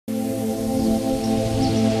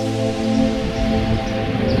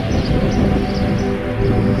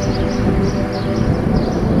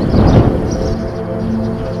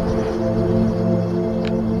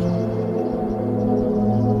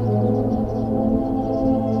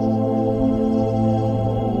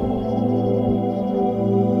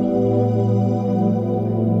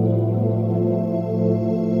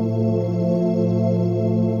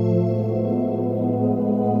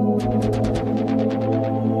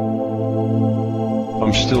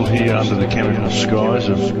I'm still here under the chemical skies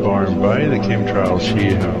of Byron Bay. The chemtrails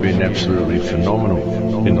here have been absolutely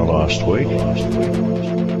phenomenal in the last week.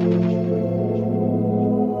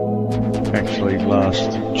 Actually, last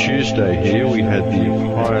Tuesday here we had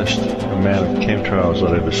the highest amount of chemtrails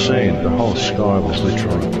I'd ever seen. The whole sky was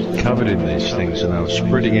literally covered in these things, and they were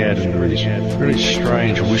spreading out into these really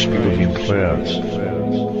strange wispy-looking clouds.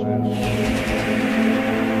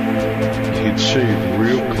 You could see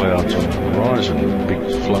real clouds on the horizon, big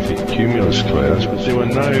fluffy cumulus clouds, but there were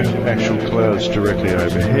no actual clouds directly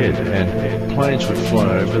overhead, and planes would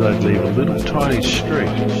fly over, they'd leave a little tiny streak,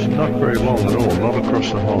 not very long at all, not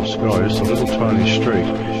across the whole sky, just a little tiny streak,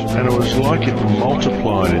 and it was like it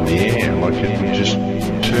multiplied in the air, like it would just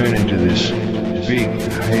turn into this big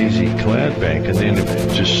hazy cloud bank, and then it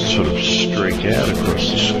would just sort of streak out across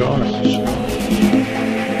the sky.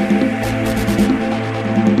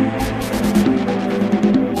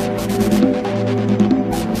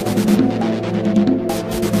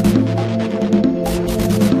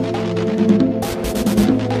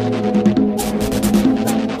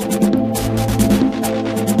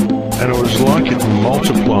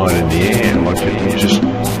 Multiplied in the air, like it would just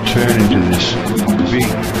turn into this big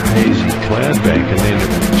hazy cloud bank, and then it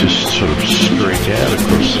would just sort of streak out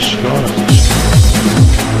across the sky.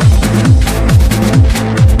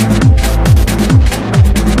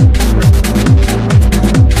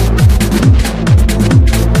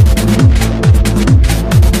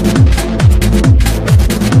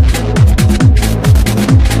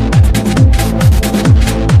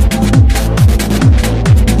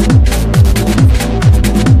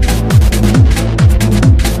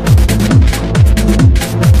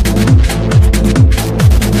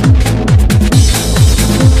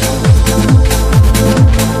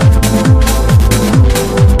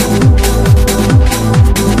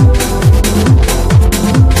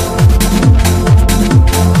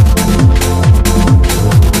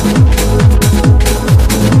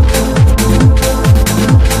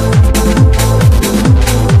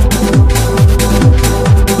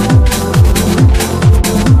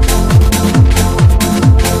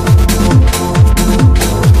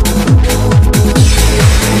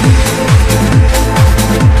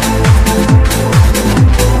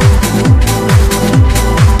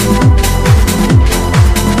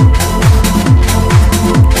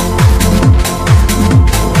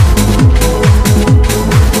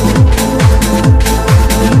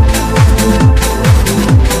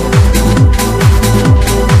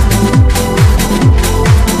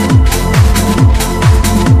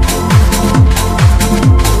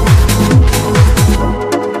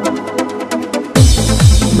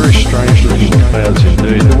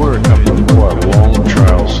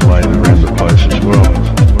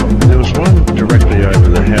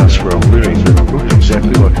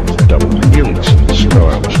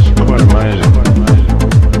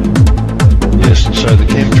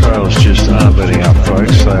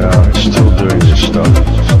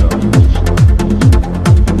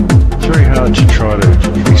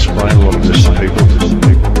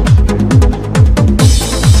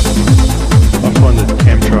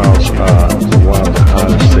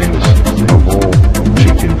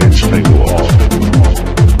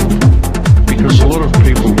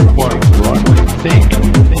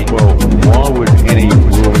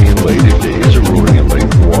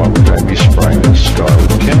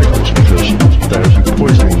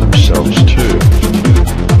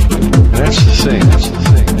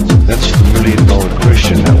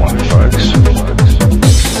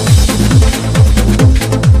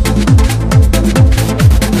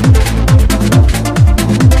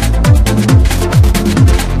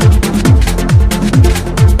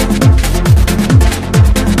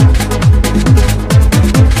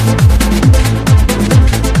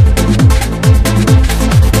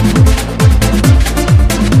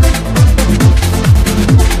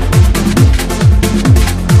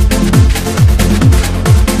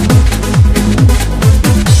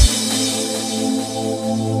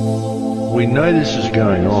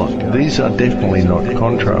 These are definitely not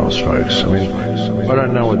contrails, folks. I mean, I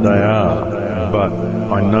don't know what they are, but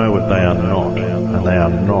I know what they are not, and they are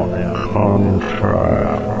not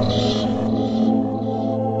contrails.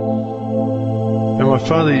 And my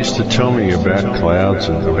father used to tell me about clouds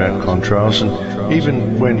and about contrails, and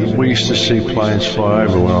even when we used to see planes fly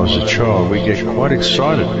over when I was a child, we get quite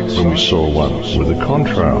excited when we saw one with a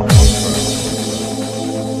contrail.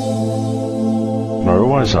 I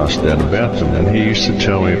always asked Dad about them, and he used to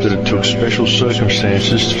tell me that it took special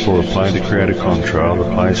circumstances for a plane to create a contrail. The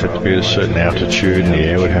planes had to be at a certain altitude, and the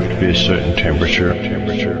air would have to be a certain temperature.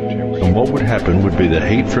 And and what would happen would be the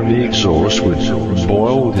heat from the exhaust would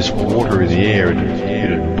boil with this water in the air.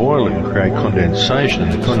 It'd boil it and create condensation,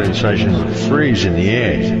 and the condensation would freeze in the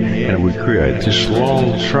air, and it would create this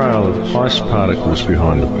long trail of ice particles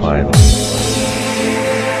behind the plane.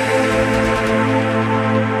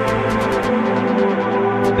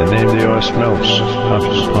 And then the ice melts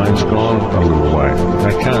after the plane's gone a little way.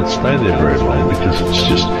 They can't stay there very long because it's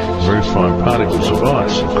just very fine particles of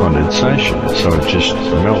ice, condensation, so it just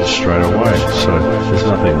melts straight away, so there's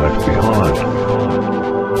nothing left behind.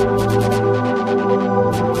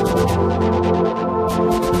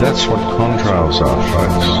 That's what contrails are,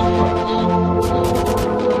 folks.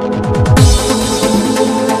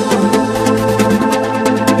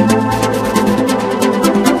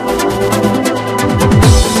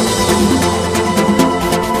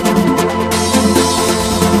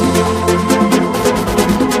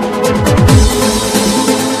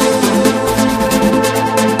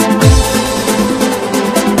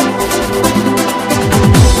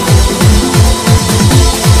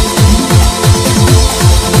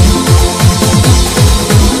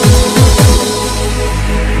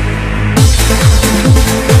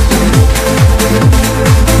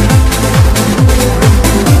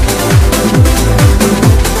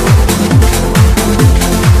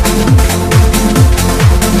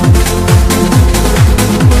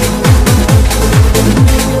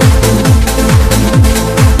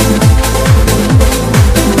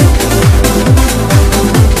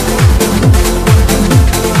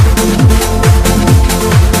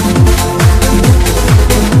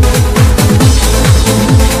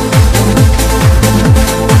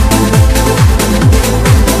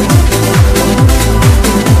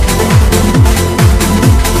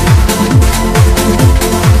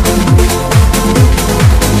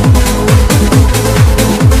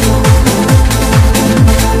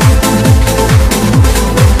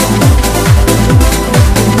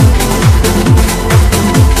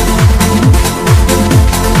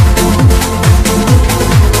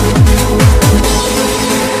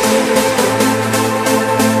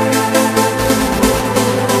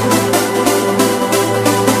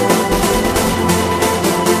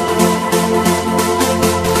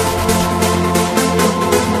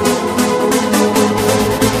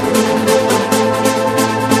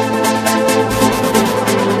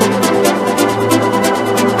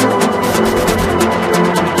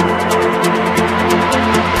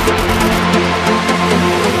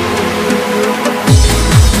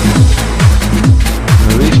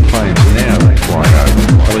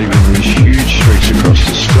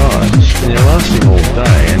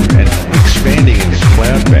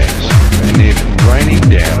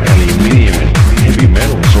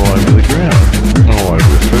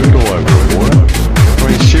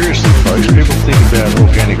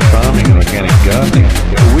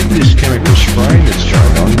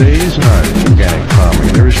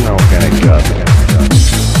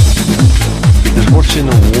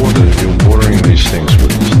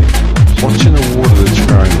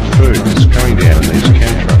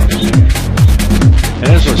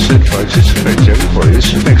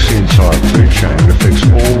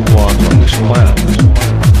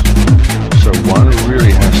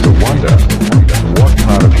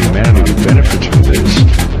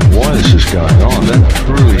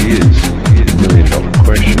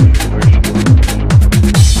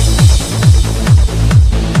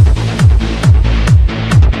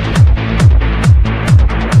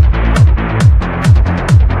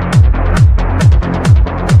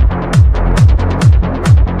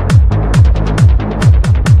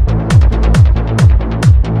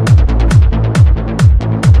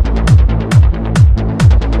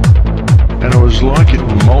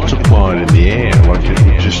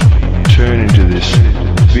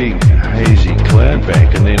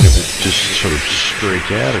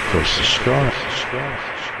 Out across the sky.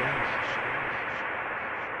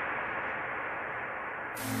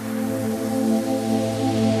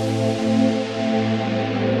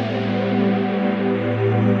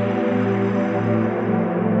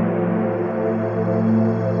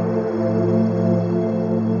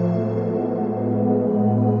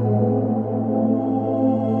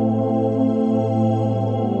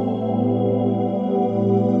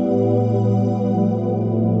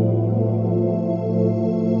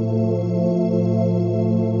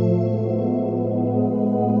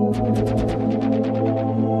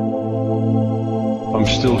 I'm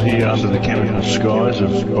still here under the chemical skies of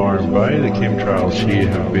Byron Bay. The chemtrails here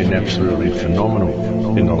have been absolutely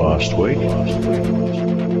phenomenal in the last week.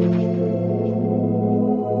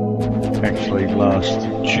 Actually, last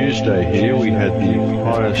Tuesday here we had the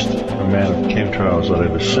highest amount of chemtrails I'd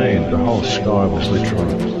ever seen. The whole sky was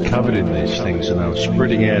literally covered in these things, and they were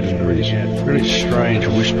spreading out into these really strange,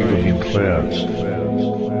 wispy-looking clouds.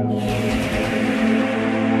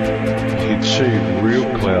 You'd see real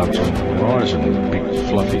clouds on the horizon, big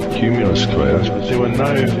fluffy cumulus clouds, but there were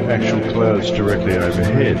no actual clouds directly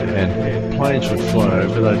overhead, and planes would fly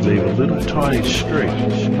over, they'd leave a little tiny streak,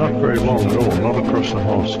 not very long at all, not across the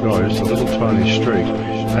whole sky, just a little tiny streak,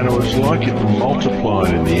 and it was like it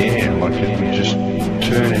multiplied in the air, like it would just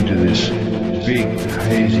turn into this big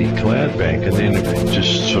hazy cloud bank, and then it would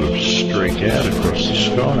just sort of streak out across the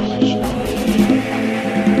sky.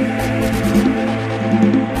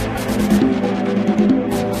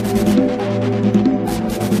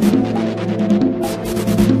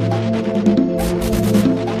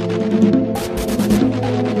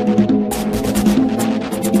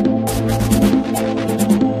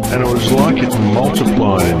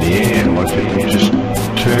 Multiplied in the air, like it would just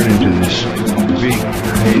turn into this big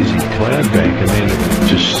hazy cloud bank, and then it would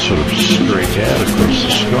just sort of streak out across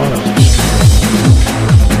the sky.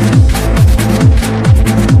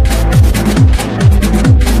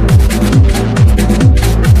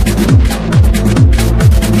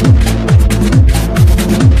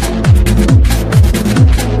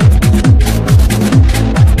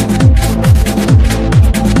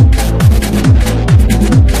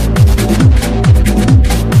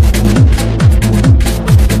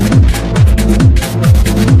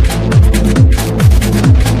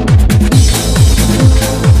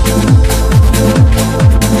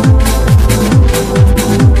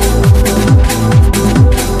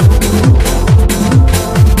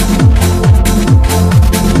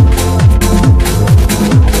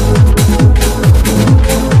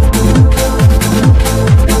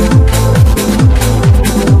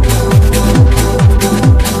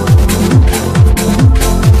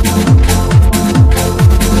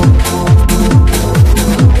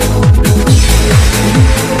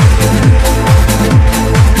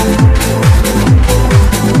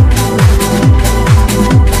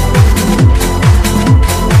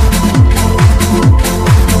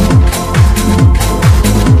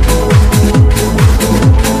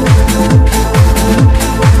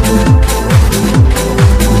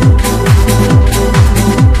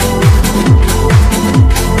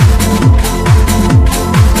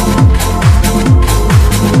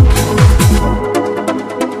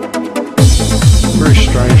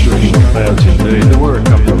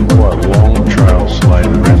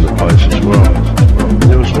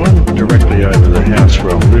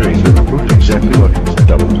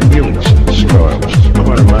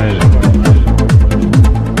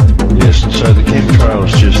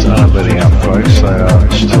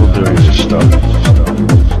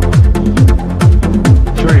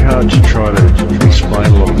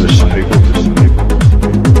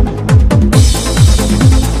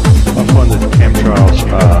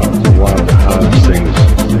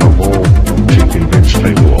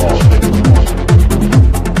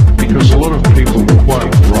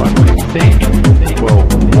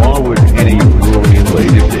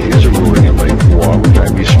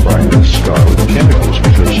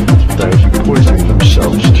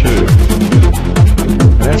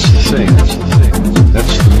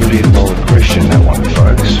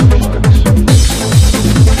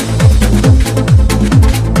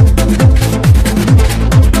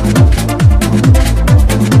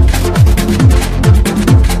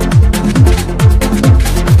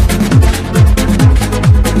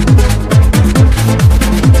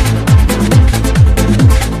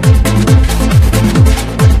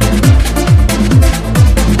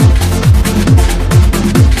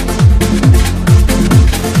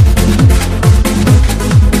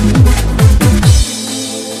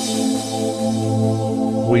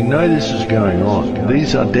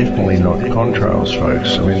 These are definitely not contrails,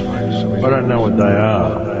 folks. I mean, I don't know what they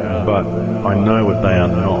are, but I know what they are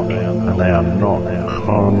not, and they are not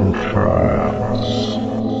contrails.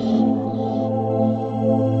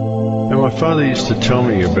 And my father used to tell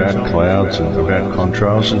me about clouds and about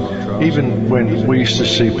contrails, and even when we used to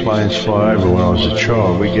see planes fly over when I was a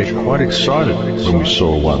child, we get quite excited when we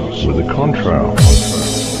saw one with a contrail.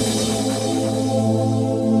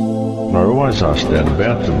 And I always asked Dad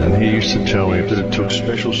about them, and he used to tell me that it took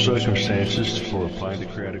special circumstances for a plane to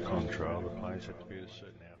create a contrail. The planes had to be at a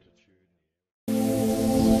certain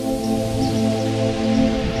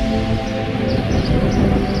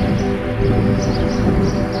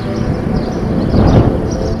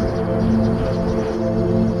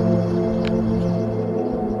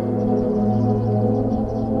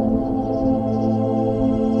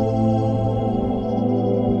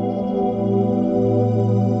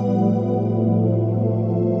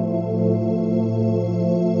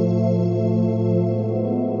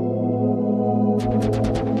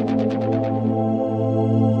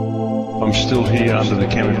I'm still here under the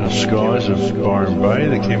chemical skies of Byron Bay.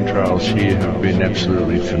 The chemtrails here have been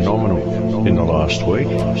absolutely phenomenal in the last week.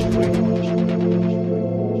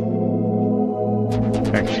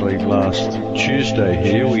 Actually, last Tuesday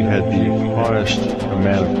here we had the highest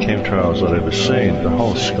amount of chemtrails I'd ever seen. The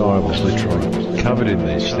whole sky was literally covered in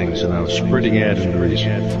these things, and they were spreading out into these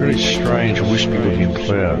very strange wispy-looking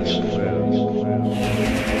clouds.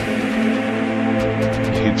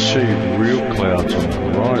 You could see real clouds on the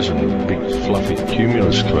horizon, big fluffy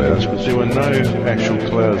cumulus clouds, but there were no actual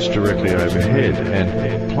clouds directly overhead,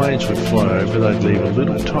 and planes would fly over, they'd leave a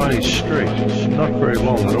little tiny streak, not very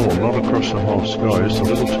long at all, not across the whole sky, just a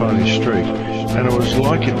little tiny streak, and it was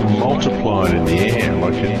like it multiplied in the air,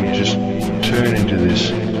 like it would just turn into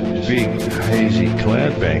this big hazy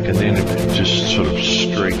cloud bank, and then it would just sort of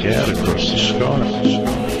streak out across the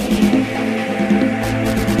sky.